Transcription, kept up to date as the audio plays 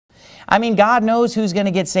I mean, God knows who's going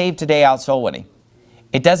to get saved today out soul winning.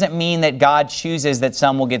 It doesn't mean that God chooses that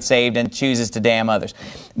some will get saved and chooses to damn others.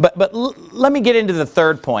 But let me get into the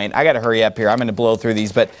third point. I got to hurry up here. I'm going to blow through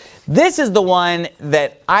these. But this is the one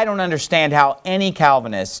that I don't understand how any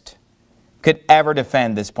Calvinist could ever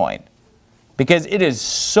defend this point. Because it is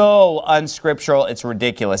so unscriptural, it's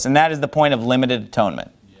ridiculous. And that is the point of limited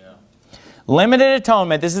atonement. Limited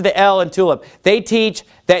atonement, this is the L in TULIP. They teach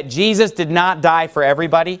that Jesus did not die for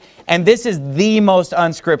everybody, and this is the most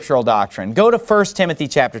unscriptural doctrine. Go to 1 Timothy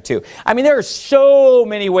chapter 2. I mean, there are so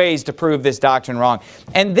many ways to prove this doctrine wrong,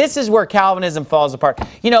 and this is where Calvinism falls apart.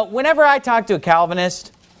 You know, whenever I talk to a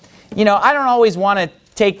Calvinist, you know, I don't always want to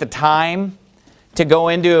take the time to go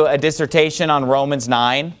into a dissertation on Romans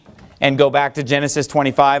 9 and go back to Genesis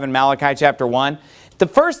 25 and Malachi chapter 1. The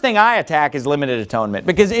first thing I attack is limited atonement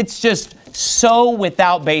because it's just so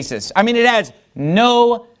without basis. I mean, it has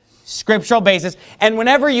no scriptural basis. And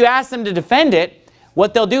whenever you ask them to defend it,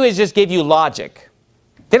 what they'll do is just give you logic.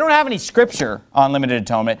 They don't have any scripture on limited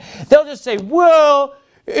atonement. They'll just say, well,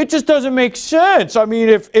 it just doesn't make sense. I mean,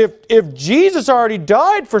 if Jesus already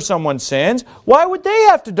died for someone's sins, why would they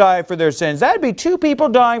have to die for their sins? That'd be two people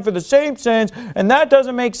dying for the same sins, and that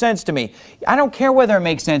doesn't make sense to me. I don't care whether it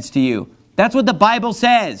makes sense to you. That's what the Bible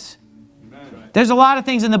says. Amen. There's a lot of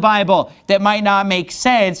things in the Bible that might not make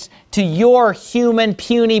sense to your human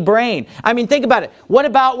puny brain. I mean, think about it. What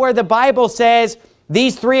about where the Bible says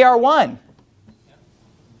these three are one?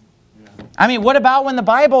 I mean, what about when the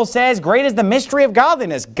Bible says great is the mystery of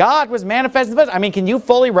godliness? God was manifest in the flesh. I mean, can you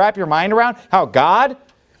fully wrap your mind around how God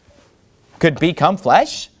could become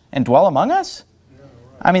flesh and dwell among us?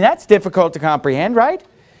 I mean, that's difficult to comprehend, right?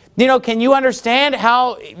 You know, can you understand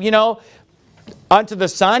how, you know, unto the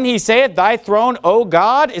Son he saith, thy throne, O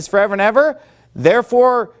God, is forever and ever.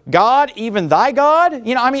 Therefore, God, even thy God.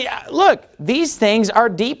 You know, I mean, look, these things are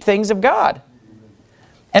deep things of God.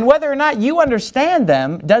 And whether or not you understand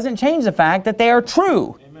them doesn't change the fact that they are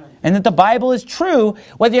true. Amen. And that the Bible is true,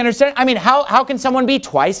 whether you understand. I mean, how can someone be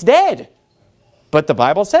twice dead? But the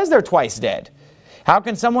Bible says they're twice dead. How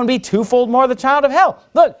can someone be twofold more the child of hell?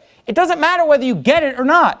 Look, it doesn't matter whether you get it or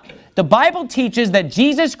not. The Bible teaches that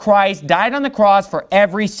Jesus Christ died on the cross for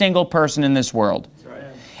every single person in this world. Right.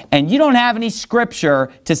 And you don't have any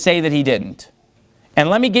scripture to say that he didn't. And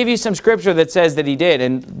let me give you some scripture that says that he did.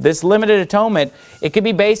 And this limited atonement, it could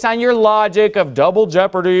be based on your logic of double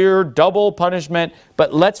jeopardy or double punishment.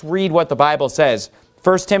 But let's read what the Bible says.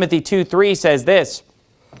 1 Timothy 2:3 says this.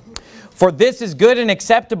 For this is good and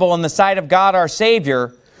acceptable in the sight of God our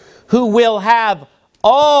Savior, who will have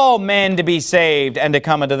all men to be saved and to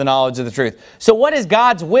come into the knowledge of the truth. So what is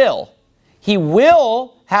God's will? He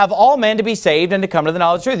will have all men to be saved and to come to the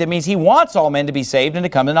knowledge of the truth. It means he wants all men to be saved and to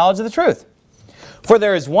come to the knowledge of the truth. For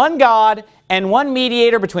there is one God and one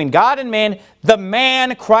mediator between God and men, the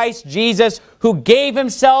man Christ Jesus, who gave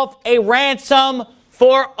himself a ransom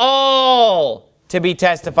for all to be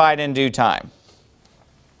testified in due time.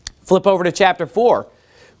 Flip over to chapter 4.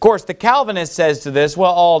 Of course, the Calvinist says to this,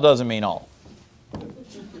 well, all doesn't mean all.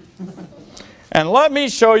 And let me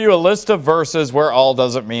show you a list of verses where all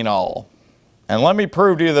doesn't mean all. And let me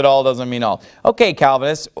prove to you that all doesn't mean all. Okay,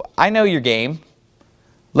 Calvinists, I know your game.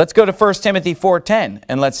 Let's go to 1 Timothy 4:10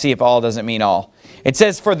 and let's see if all doesn't mean all. It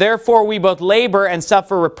says, for therefore we both labor and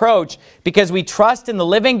suffer reproach because we trust in the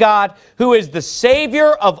living God who is the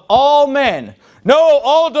Savior of all men. No,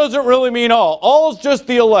 all doesn't really mean all. All is just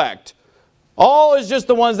the elect. All is just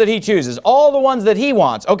the ones that he chooses. All the ones that he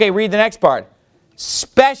wants. Okay, read the next part.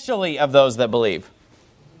 Especially of those that believe.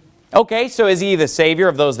 Okay, so is he the Savior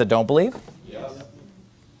of those that don't believe? Yes.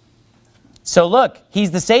 So look,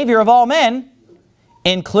 he's the Savior of all men,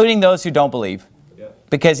 including those who don't believe. Yeah.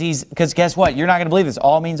 Because guess what? You're not going to believe this.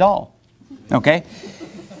 All means all. Okay?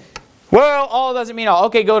 Well, all doesn't mean all.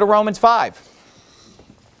 Okay, go to Romans 5.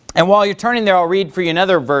 And while you're turning there, I'll read for you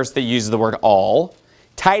another verse that uses the word all.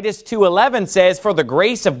 Titus 2:11 says, for the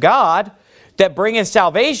grace of God that bringeth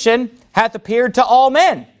salvation hath appeared to all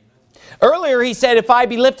men. Earlier he said, if I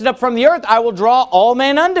be lifted up from the earth, I will draw all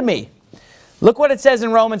men unto me. Look what it says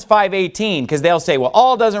in Romans 5:18, because they'll say, well,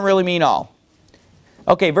 all doesn't really mean all.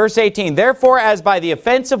 Okay, verse 18, therefore as by the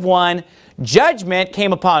offense of one, judgment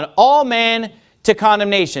came upon all men to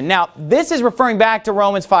condemnation. Now, this is referring back to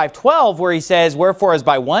Romans 5:12, where he says, wherefore as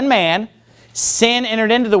by one man, sin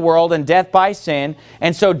entered into the world, and death by sin.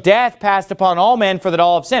 And so death passed upon all men, for that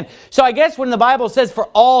all have sinned. So I guess when the Bible says, for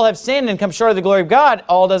all have sinned and come short of the glory of God,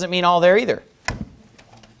 all doesn't mean all there either.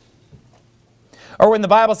 Or when the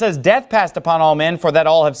Bible says, death passed upon all men, for that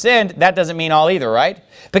all have sinned, that doesn't mean all either, right?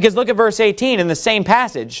 Because look at verse 18 in the same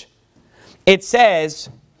passage. It says,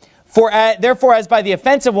 Therefore, as by the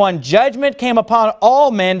offense of one, judgment came upon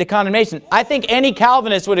all men to condemnation. I think any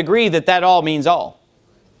Calvinist would agree that that all means all.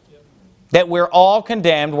 That we're all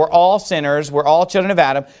condemned, we're all sinners, we're all children of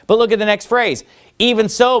Adam. But look at the next phrase. Even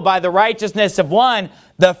so, by the righteousness of one,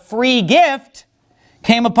 the free gift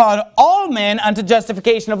came upon all men unto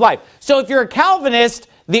justification of life. So if you're a Calvinist,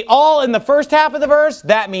 the all in the first half of the verse,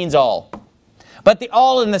 that means all. But the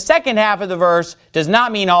all in the second half of the verse does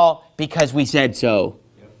not mean all because we said so.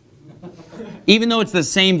 Even though it's the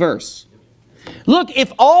same verse. Look,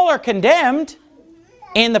 if all are condemned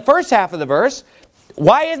in the first half of the verse,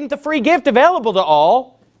 why isn't the free gift available to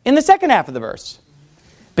all in the second half of the verse?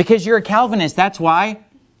 Because you're a Calvinist, that's why.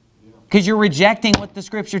 Because you're rejecting what the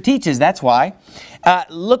Scripture teaches, that's why.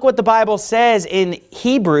 Look what the Bible says in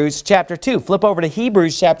Hebrews chapter 2. Flip over to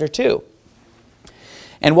Hebrews chapter 2.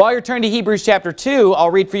 And while you're turning to Hebrews chapter 2,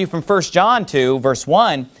 I'll read for you from 1 John 2, verse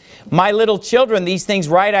 1. My little children, these things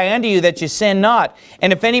write I unto you, that you sin not.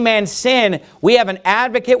 And if any man sin, we have an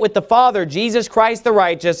advocate with the Father, Jesus Christ the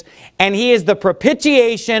righteous, and He is the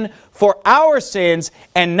propitiation for our sins,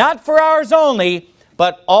 and not for ours only,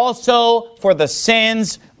 but also for the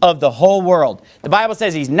sins of the whole world. The Bible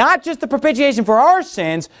says He's not just the propitiation for our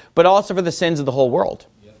sins, but also for the sins of the whole world.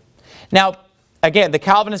 Yep. Now, again, the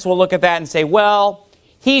Calvinists will look at that and say, well,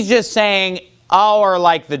 He's just saying, our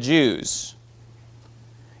like the Jews.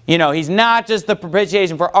 You know, He's not just the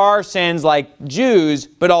propitiation for our sins like Jews,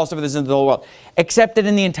 but also for the sins of the whole world. Except that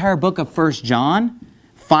in the entire book of 1 John,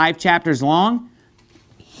 5 chapters long,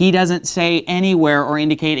 he doesn't say anywhere or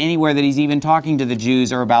indicate anywhere that He's even talking to the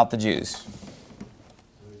Jews or about the Jews.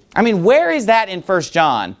 I mean, where is that in 1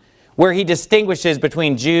 John where he distinguishes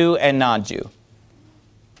between Jew and non-Jew?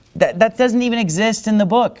 That doesn't even exist in the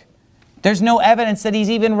book. There's no evidence that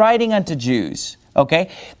He's even writing unto Jews.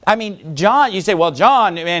 Okay? I mean, John, you say, well,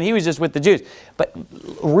 John, man, he was just with the Jews. But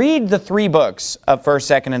read the 3 books of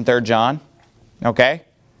 1st, 2nd, and 3rd John. Okay?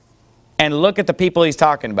 And look at the people he's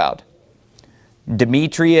talking about.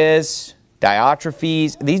 Demetrius,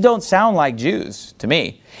 Diotrephes, these don't sound like Jews to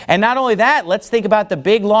me. And not only that, let's think about the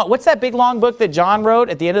big long, what's that big long book that John wrote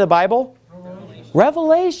at the end of the Bible?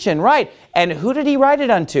 Revelation, right. And who did he write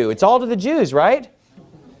it unto? It's all to the Jews, right?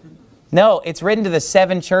 No, it's written to the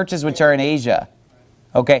 7 churches which are in Asia.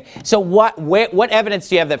 Okay, so what evidence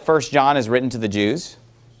do you have that 1 John is written to the Jews?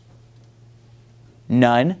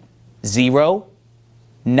 None. Zero.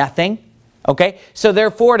 Nothing. Okay, so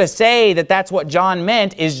therefore to say that that's what John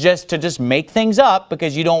meant is just to make things up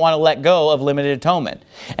because you don't want to let go of limited atonement.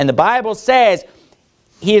 And the Bible says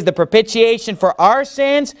He is the propitiation for our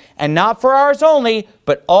sins, and not for ours only,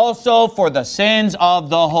 but also for the sins of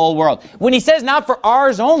the whole world. When He says not for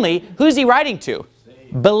ours only, who's He writing to?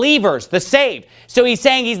 Saved. Believers, the saved. So He's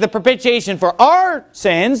saying He's the propitiation for our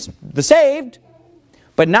sins, the saved,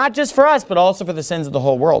 but not just for us, but also for the sins of the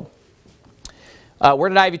whole world. Where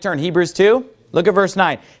did I have you turn? Hebrews 2? Look at verse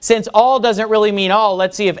 9. Since all doesn't really mean all,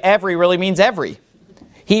 let's see if every really means every.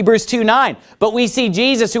 Hebrews 2:9. But we see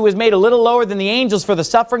Jesus, who was made a little lower than the angels for the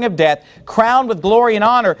suffering of death, crowned with glory and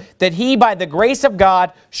honor, that He, by the grace of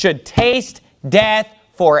God, should taste death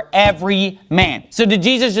for every man. So did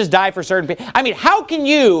Jesus just die for certain people? I mean, how can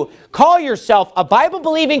you call yourself a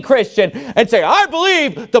Bible-believing Christian and say, I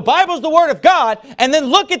believe the Bible's the Word of God, and then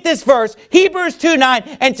look at this verse, Hebrews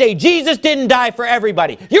 2:9, and say, Jesus didn't die for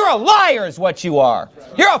everybody? You're a liar is what you are.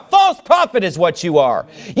 You're a false prophet is what you are.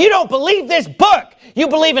 You don't believe this book. You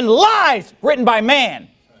believe in lies written by man.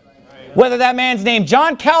 Whether that man's named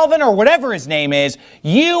John Calvin or whatever his name is,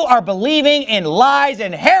 you are believing in lies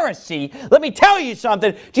and heresy. Let me tell you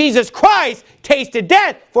something. Jesus Christ tasted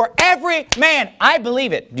death for every man. I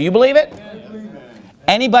believe it. Do you believe it?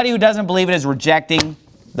 Anybody who doesn't believe it is rejecting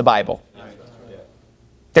the Bible.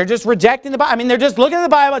 They're just rejecting the Bible. I mean, they're just looking at the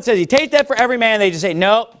Bible. It says He tasted death for every man. They just say,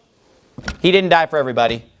 nope, He didn't die for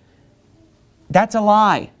everybody. That's a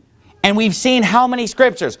lie. And we've seen how many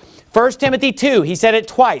scriptures? 1 Timothy 2, he said it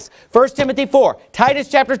twice. 1 Timothy 4, Titus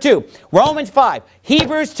chapter 2, Romans 5,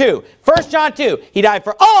 Hebrews 2, 1 John 2. He died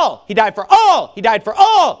for all. He died for all. He died for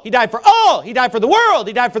all. He died for all. He died for the world.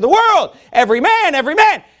 He died for the world. Every man, every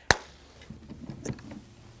man.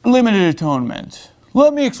 Limited atonement.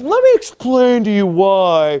 Let me explain to you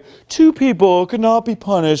why 2 people cannot be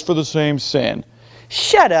punished for the same sin.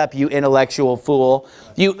 Shut up, you intellectual fool.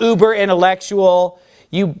 You uber intellectual.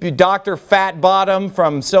 You Dr. Fat Bottom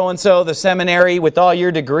from so-and-so, the seminary, with all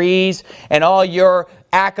your degrees and all your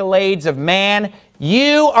accolades of man.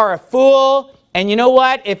 You are a fool. And you know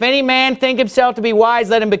what? If any man think himself to be wise,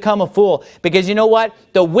 let him become a fool. Because you know what?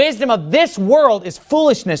 The wisdom of this world is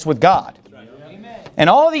foolishness with God. And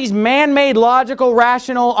all these man-made, logical,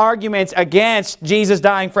 rational arguments against Jesus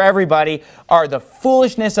dying for everybody are the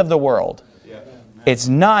foolishness of the world. Yeah. It's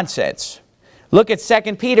nonsense. Look at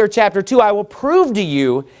 2 Peter chapter 2. I will prove to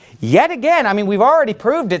you yet again. I mean, we've already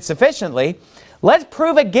proved it sufficiently. Let's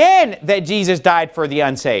prove again that Jesus died for the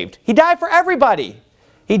unsaved. He died for everybody.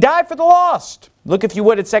 He died for the lost. Look, if you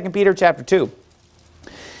would, at 2 Peter chapter 2.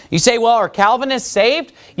 You say, well, are Calvinists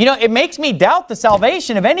saved? You know, it makes me doubt the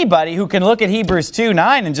salvation of anybody who can look at Hebrews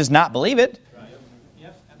 2:9 and just not believe it. Right.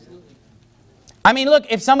 Yep, absolutely. I mean,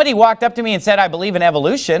 look, if somebody walked up to me and said, I believe in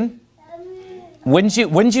evolution, wouldn't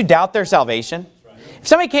you doubt their salvation? Right. If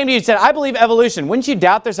somebody came to you and said, I believe evolution, wouldn't you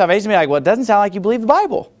doubt their salvation? Be like, well, it doesn't sound like you believe the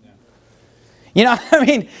Bible. No. You know, I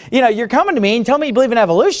mean, you know, you're coming to me and tell me you believe in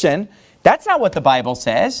evolution. That's not what the Bible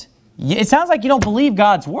says. It sounds like you don't believe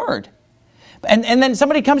God's word. And then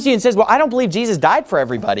somebody comes to you and says, well, I don't believe Jesus died for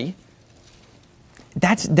everybody.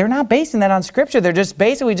 They're not basing that on Scripture. They're just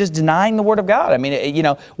basically just denying the Word of God. I mean, you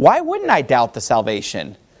know, why wouldn't I doubt the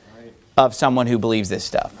salvation of someone who believes this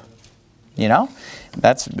stuff? You know?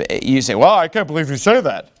 You say, well, I can't believe you say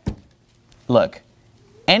that. Look,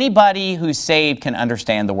 anybody who's saved can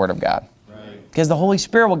understand the Word of God. Because the Holy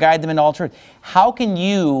Spirit will guide them into all truth. How can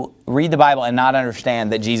you read the Bible and not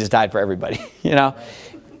understand that Jesus died for everybody? You know?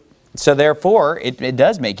 So therefore, it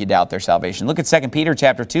does make you doubt their salvation. Look at 2 Peter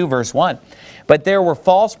chapter 2, verse 1. But there were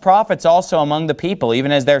false prophets also among the people,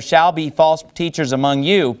 even as there shall be false teachers among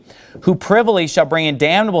you, who privily shall bring in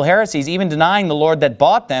damnable heresies, even denying the Lord that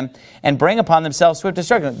bought them, and bring upon themselves swift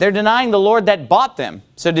destruction. They're denying the Lord that bought them.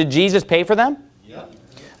 So did Jesus pay for them? Yeah.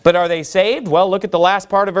 But are they saved? Well, look at the last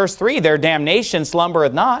part of verse 3. Their damnation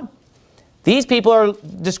slumbereth not. These people are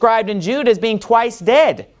described in Jude as being twice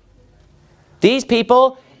dead. These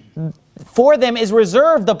people, for them is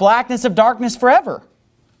reserved the blackness of darkness forever.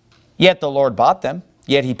 Yet the Lord bought them.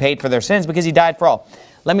 Yet He paid for their sins because He died for all.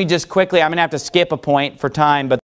 Let me just quickly, I'm going to have to skip a point for time, but